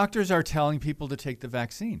insert. But doctors are telling people to take the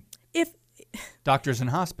vaccine. If Doctors in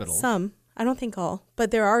hospitals. some, I don't think all, but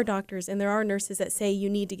there are doctors and there are nurses that say you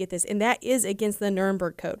need to get this, and that is against the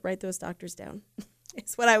Nuremberg Code. Write those doctors down.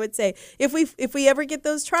 It's what I would say. If we ever get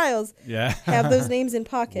those trials, Yeah. have those names in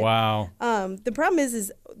pocket. Wow. The problem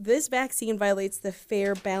is this vaccine violates the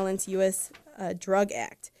Fair Balance U.S. Drug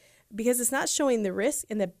Act because it's not showing the risk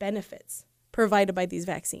and the benefits provided by these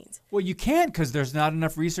vaccines. Well, you can't because there's not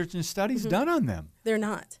enough research and studies done on them. They're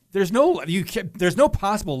not. There's no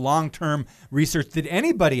possible long-term research that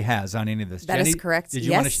anybody has on any of this. That Jenny, is correct. Did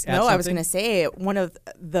you want Yes. to add No, I was something? going to say one of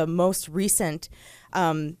the most recent,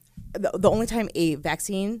 the only time a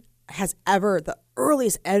vaccine has ever, the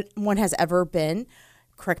earliest one has ever been,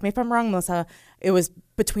 correct me if I'm wrong, Melissa, it was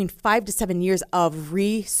between 5 to 7 years of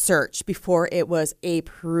research before it was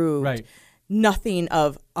approved. Right. Nothing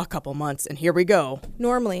of a couple months, and here we go.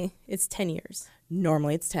 Normally, it's 10 years.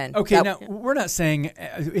 Normally, it's 10. Okay, That- now we're not saying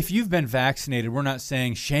if you've been vaccinated, we're not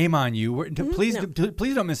saying shame on you. Please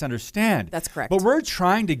don't misunderstand. That's correct. But we're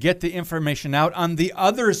trying to get the information out on the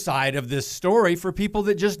other side of this story for people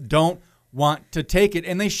that just don't want to take it,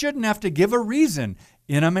 and they shouldn't have to give a reason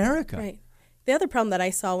in America. Right. The other problem that I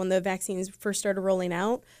saw when the vaccines first started rolling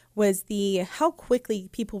out was how quickly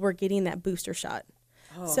people were getting that booster shot.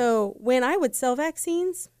 So when I would sell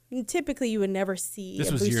vaccines, typically you would never see This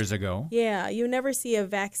a was booster. years ago. Yeah, you would never see a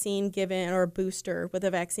vaccine given or a booster with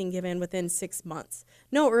a vaccine given within 6 months.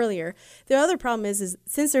 No earlier. The other problem is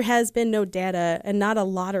since there has been no data and not a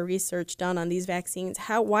lot of research done on these vaccines,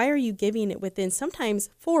 why are you giving it within sometimes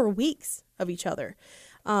 4 weeks of each other?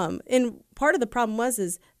 And part of the problem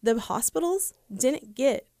is the hospitals didn't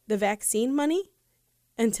get the vaccine money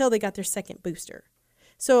until they got their second booster.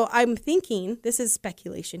 So I'm thinking, this is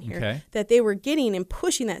speculation here, Okay. that they were getting and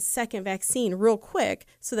pushing that second vaccine real quick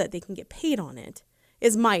so that they can get paid on it,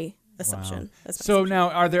 is my assumption. That's my So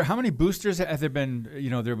assumption. now, how many boosters have there been?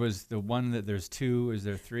 You know, there was the one that there's 2. Is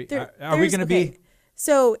there 3? There- Are we there's- going to okay. be?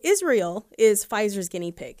 So Israel is Pfizer's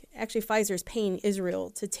guinea pig. Actually, Pfizer's paying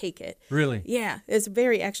Israel to take it. Really? Yeah, it's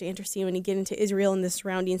very actually interesting when you get into Israel and the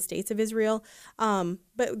surrounding states of Israel.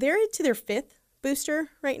 But they're to their 5th booster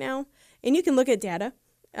right now, and you can look at data.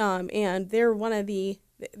 And they're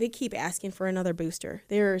they keep asking for another booster.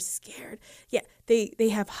 They're scared. Yeah, they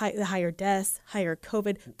have the higher deaths, higher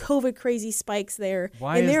COVID crazy spikes there.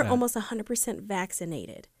 Why and is they're that? almost 100%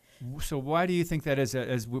 vaccinated. So why do you think that is?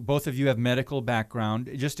 As both of you have medical background,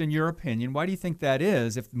 just in your opinion, why do you think that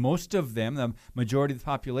is? If most of them, the majority of the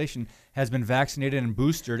population, has been vaccinated and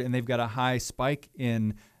boosted, and they've got a high spike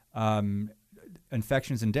in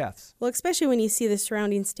infections and deaths. Well, especially when you see the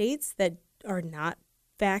surrounding states that are not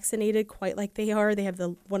vaccinated quite like they are. They have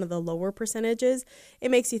one of the lower percentages.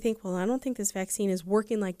 It makes you think, well, I don't think this vaccine is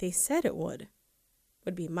working like they said it would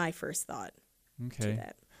be my first thought to Okay.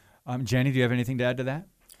 that. Jenny, do you have anything to add to that?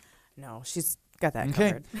 No, she's got that Okay,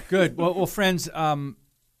 covered. good. Well, friends.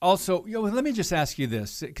 Also, let me just ask you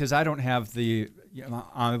this, because I don't have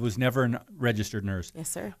I was never a registered nurse. Yes,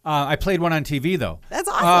 sir. I played one on TV though. That's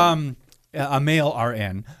awesome. A male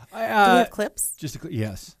RN. Do we have clips?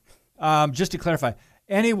 Yes. Just to clarify,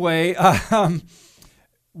 Anyway,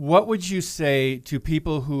 what would you say to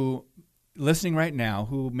people who listening right now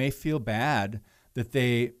who may feel bad that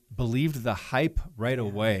they believed the hype right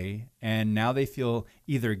away and now they feel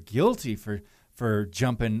either guilty for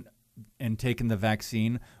jumping and taking the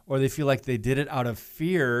vaccine, or they feel like they did it out of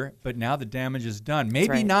fear, but now the damage is done. Maybe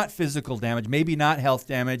right. not physical damage, maybe not health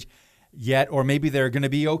damage yet, or maybe they're going to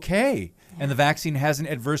be okay and the vaccine hasn't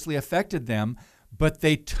adversely affected them, but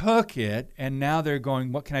they took it and now they're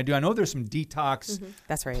going, what can I do? I know there's some detox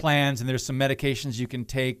That's right. plans and there's some medications you can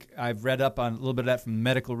take. I've read up on a little bit of that from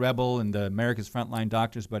Medical Rebel and the America's Frontline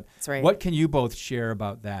Doctors, but That's right. what can you both share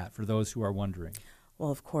about that for those who are wondering?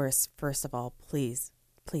 Well, of course, first of all, please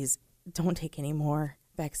don't take any more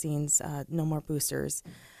vaccines, no more boosters.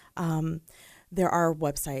 There are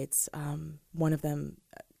websites, one of them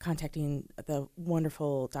contacting the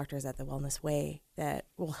wonderful doctors at the Wellness Way that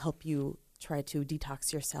will help you try to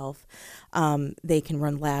detox yourself. They can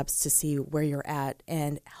run labs to see where you're at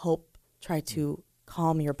and help try to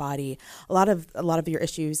calm your body. A lot of your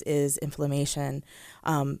issues is inflammation.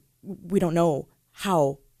 We don't know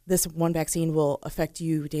how this one vaccine will affect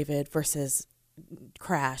you, David, versus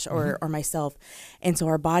Crash or myself. And so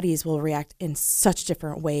our bodies will react in such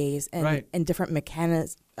different ways and, Right. and different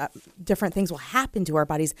mechanisms, different things will happen to our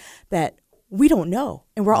bodies that we don't know.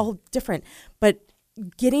 And we're all different. But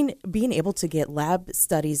being able to get lab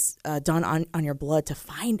studies done on your blood to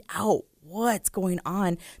find out what's going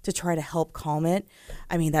on to try to help calm it.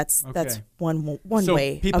 I mean, that's one So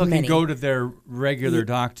way people of can many. go to their regular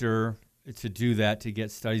doctor to do that, to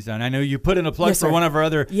get studies done. I know you put in a plug Yes, for sir. one of our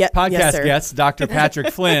other Yes, podcast sir. guests, Dr.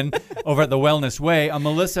 Patrick Flynn, over at the Wellness Way.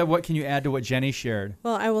 Melissa, what can you add to what Jenny shared?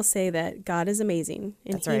 Well, I will say that God is amazing,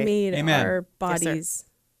 and That's He right. made Amen. our Yes, sir. bodies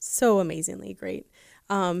so amazingly great.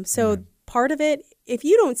 So part of it, if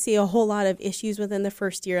you don't see a whole lot of issues within the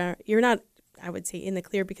first year, you're not, I would say, in the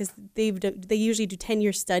clear, because they usually do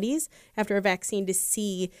 10-year studies after a vaccine to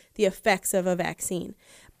see the effects of a vaccine.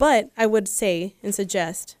 But I would say and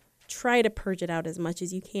suggest, try to purge it out as much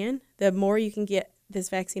as you can. The more you can get this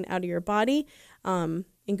vaccine out of your body and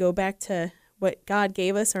go back to what God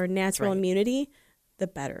gave us, our natural right. immunity, the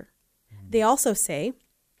better. They also say,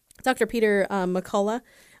 Dr. Peter McCullough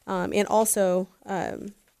and also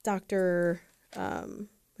Dr.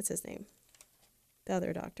 What's his name? The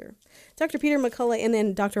other doctor. Dr. Peter McCullough and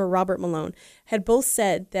then Dr. Robert Malone had both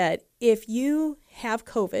said that if you have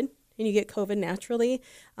COVID, and you get COVID naturally,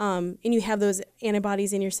 and you have those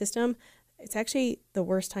antibodies in your system, it's actually the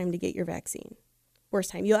worst time to get your vaccine. Worst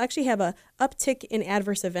time. You'll actually have a uptick in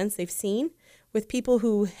adverse events they've seen with people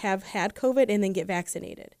who have had COVID and then get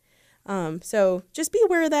vaccinated. So just be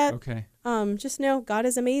aware of that. Okay. Just know God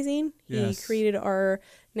is amazing. Yes. He created our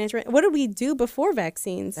natural. What did we do before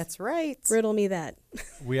vaccines? That's right. Riddle me that.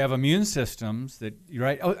 We have immune systems that you're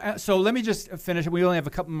right. Oh, so let me just finish. We only have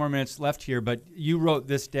a couple more minutes left here, but you wrote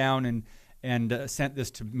this down and sent this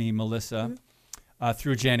to me, Melissa,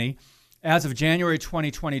 through Jenny. As of January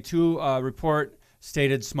 2022, a report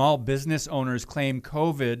stated small business owners claim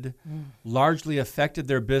COVID largely affected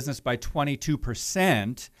their business by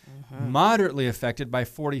 22%, moderately affected by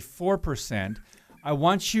 44%. I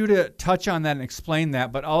want you to touch on that and explain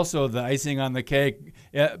that, but also the icing on the cake.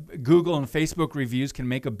 Google and Facebook reviews can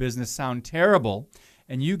make a business sound terrible.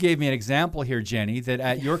 And you gave me an example here, Jenny, that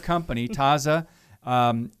at your company, Taza,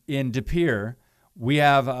 in De Pere, we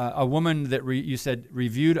have a woman that you said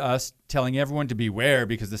reviewed us telling everyone to beware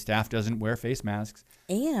because the staff doesn't wear face masks.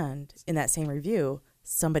 And in that same review,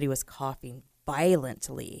 somebody was coughing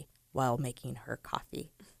violently while making her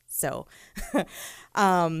coffee. So,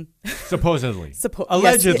 Supposedly.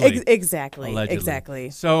 Allegedly. Yes, Exactly. Allegedly. Exactly.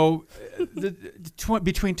 So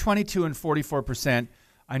between 22 and 44%,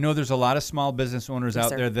 I know there's a lot of small business owners Yes, out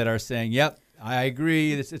sir. there that are saying, yep, I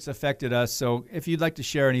agree, it's affected us. So if you'd like to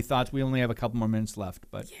share any thoughts, we only have a couple more minutes left.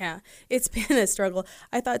 But Yeah, it's been a struggle.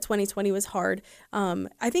 I thought 2020 was hard.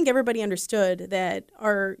 I think everybody understood that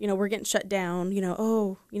we're getting shut down.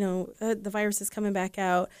 The virus is coming back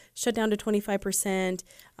out. Shut down to 25%.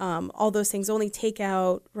 All those things. Only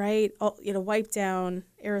takeout, right? Wipe down,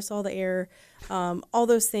 aerosol the air. All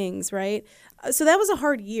those things, right? So that was a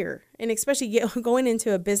hard year, and especially going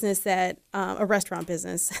into a business that a restaurant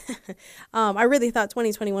business. I really thought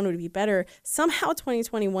 2021 would be better. Somehow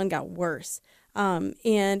 2021 got worse, and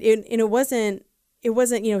it wasn't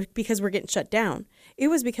because we're getting shut down. It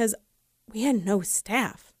was because we had no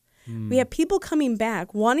staff. We had people coming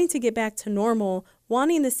back, wanting to get back to normal,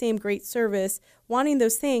 wanting the same great service, wanting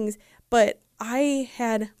those things, but I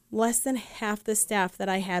had less than half the staff that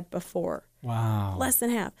I had before. wow. Less than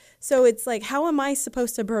half. So it's like, how am I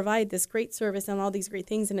supposed to provide this great service and all these great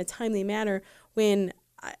things in a timely manner when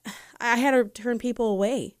I had to turn people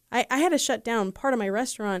away. I had to shut down part of my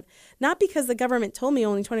restaurant, not because the government told me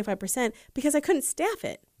only 25%, because I couldn't staff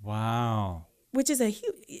it. Wow. Which is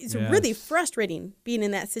it's really frustrating being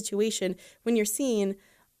in that situation when you're seeing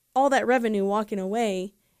all that revenue walking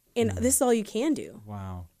away, and this is all you can do.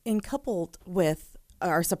 Wow. And coupled with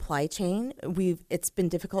our supply chain, it's been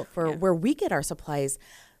difficult for where we get our supplies,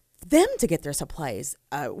 them to get their supplies,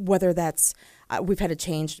 whether that's we've had to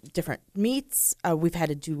change different meats, we've had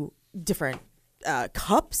to do different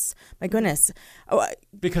cups. My goodness.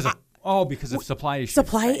 Because of supply issues.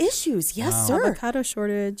 Supply issues, yes, sir. Avocado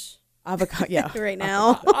shortage. Yeah. Right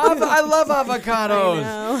now. I love avocados. I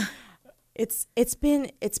know. It's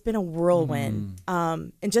been a whirlwind,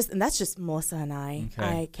 and that's just Melissa and I.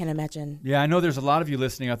 Okay. I can't imagine. Yeah, I know there's a lot of you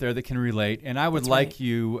listening out there that can relate, and I would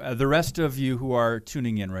you, the rest of you who are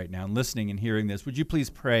tuning in right now and listening and hearing this, would you please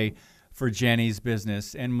pray for Jenny's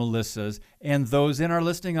business and Melissa's and those in our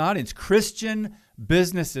listening audience, Christian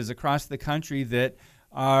businesses across the country that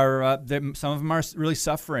are some of them are really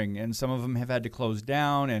suffering, and some of them have had to close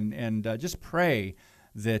down, and just pray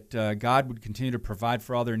that God would continue to provide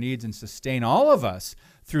for all their needs and sustain all of us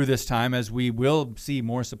through this time as we will see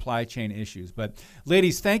more supply chain issues. But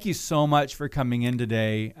ladies, thank you so much for coming in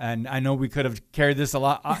today. And I know we could have carried this a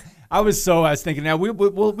lot. I was thinking, now we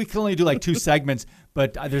can only do like 2 segments,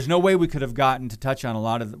 but there's no way we could have gotten to touch on a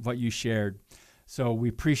lot of what you shared. So we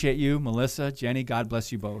appreciate you, Melissa, Jenny. God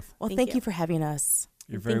bless you both. Well, thank you for having us.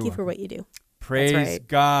 You're very Thank you welcome. for what you do. Praise right.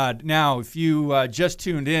 God. Now, if you just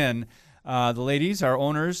tuned in, the ladies are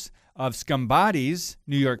owners of Scombati's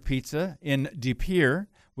New York Pizza in De Pere,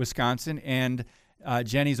 Wisconsin, and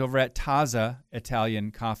Jenny's over at Taza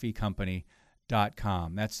Italian Coffee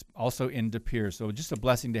Company.com. That's also in De Pere. So just a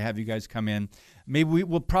blessing to have you guys come in. Maybe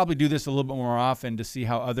we'll probably do this a little bit more often to see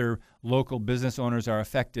how other local business owners are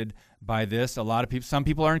affected by this. Some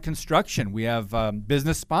people are in construction. We have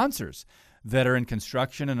business sponsors that are in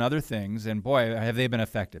construction and other things, and boy, have they been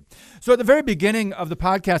affected. So at the very beginning of the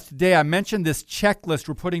podcast today, I mentioned this checklist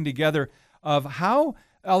we're putting together of how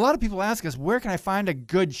a lot of people ask us, where can I find a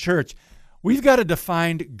good church? We've got to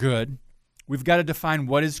define good. We've got to define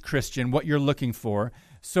what is Christian, what you're looking for.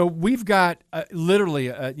 So we've got literally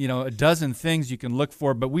a dozen things you can look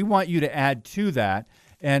for, but we want you to add to that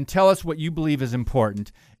and tell us what you believe is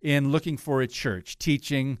important in looking for a church,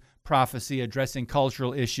 teaching, prophecy, addressing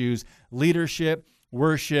cultural issues, leadership,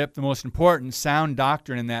 worship, the most important, sound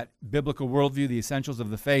doctrine in that biblical worldview, the essentials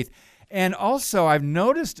of the faith. And also, I've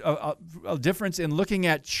noticed a difference in looking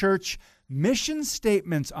at church mission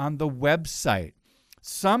statements on the website.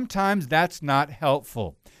 Sometimes that's not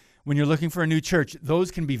helpful. When you're looking for a new church,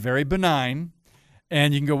 those can be very benign.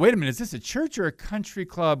 And you can go, wait a minute, is this a church or a country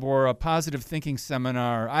club or a positive thinking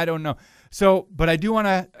seminar? I don't know. So, but I do want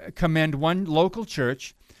to commend one local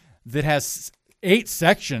church that has 8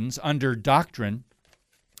 sections under doctrine.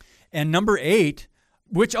 And number 8,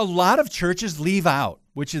 which a lot of churches leave out,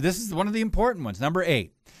 this is one of the important ones. Number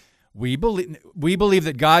 8, we believe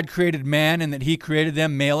that God created man and that he created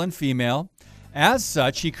them male and female. As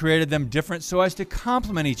such, he created them different so as to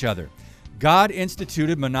complement each other. God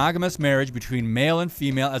instituted monogamous marriage between male and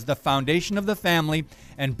female as the foundation of the family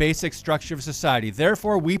and basic structure of society.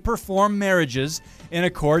 Therefore, we perform marriages in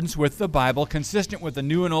accordance with the Bible, consistent with the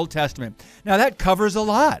New and Old Testament. Now, that covers a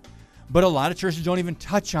lot, but a lot of churches don't even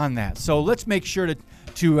touch on that. So let's make sure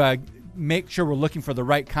to make sure we're looking for the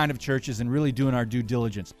right kind of churches and really doing our due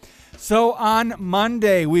diligence. So on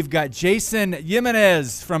Monday, we've got Jason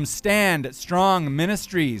Jimenez from Stand Strong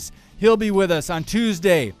Ministries. He'll be with us on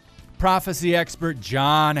Tuesday. Prophecy expert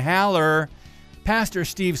John Haller, Pastor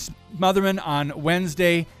Steve Smotherman on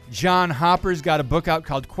Wednesday. John Hopper's got a book out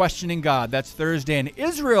called Questioning God. That's Thursday. And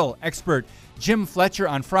Israel expert Jim Fletcher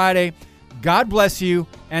on Friday. God bless you,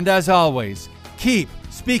 and as always, keep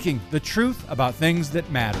speaking the truth about things that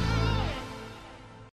matter.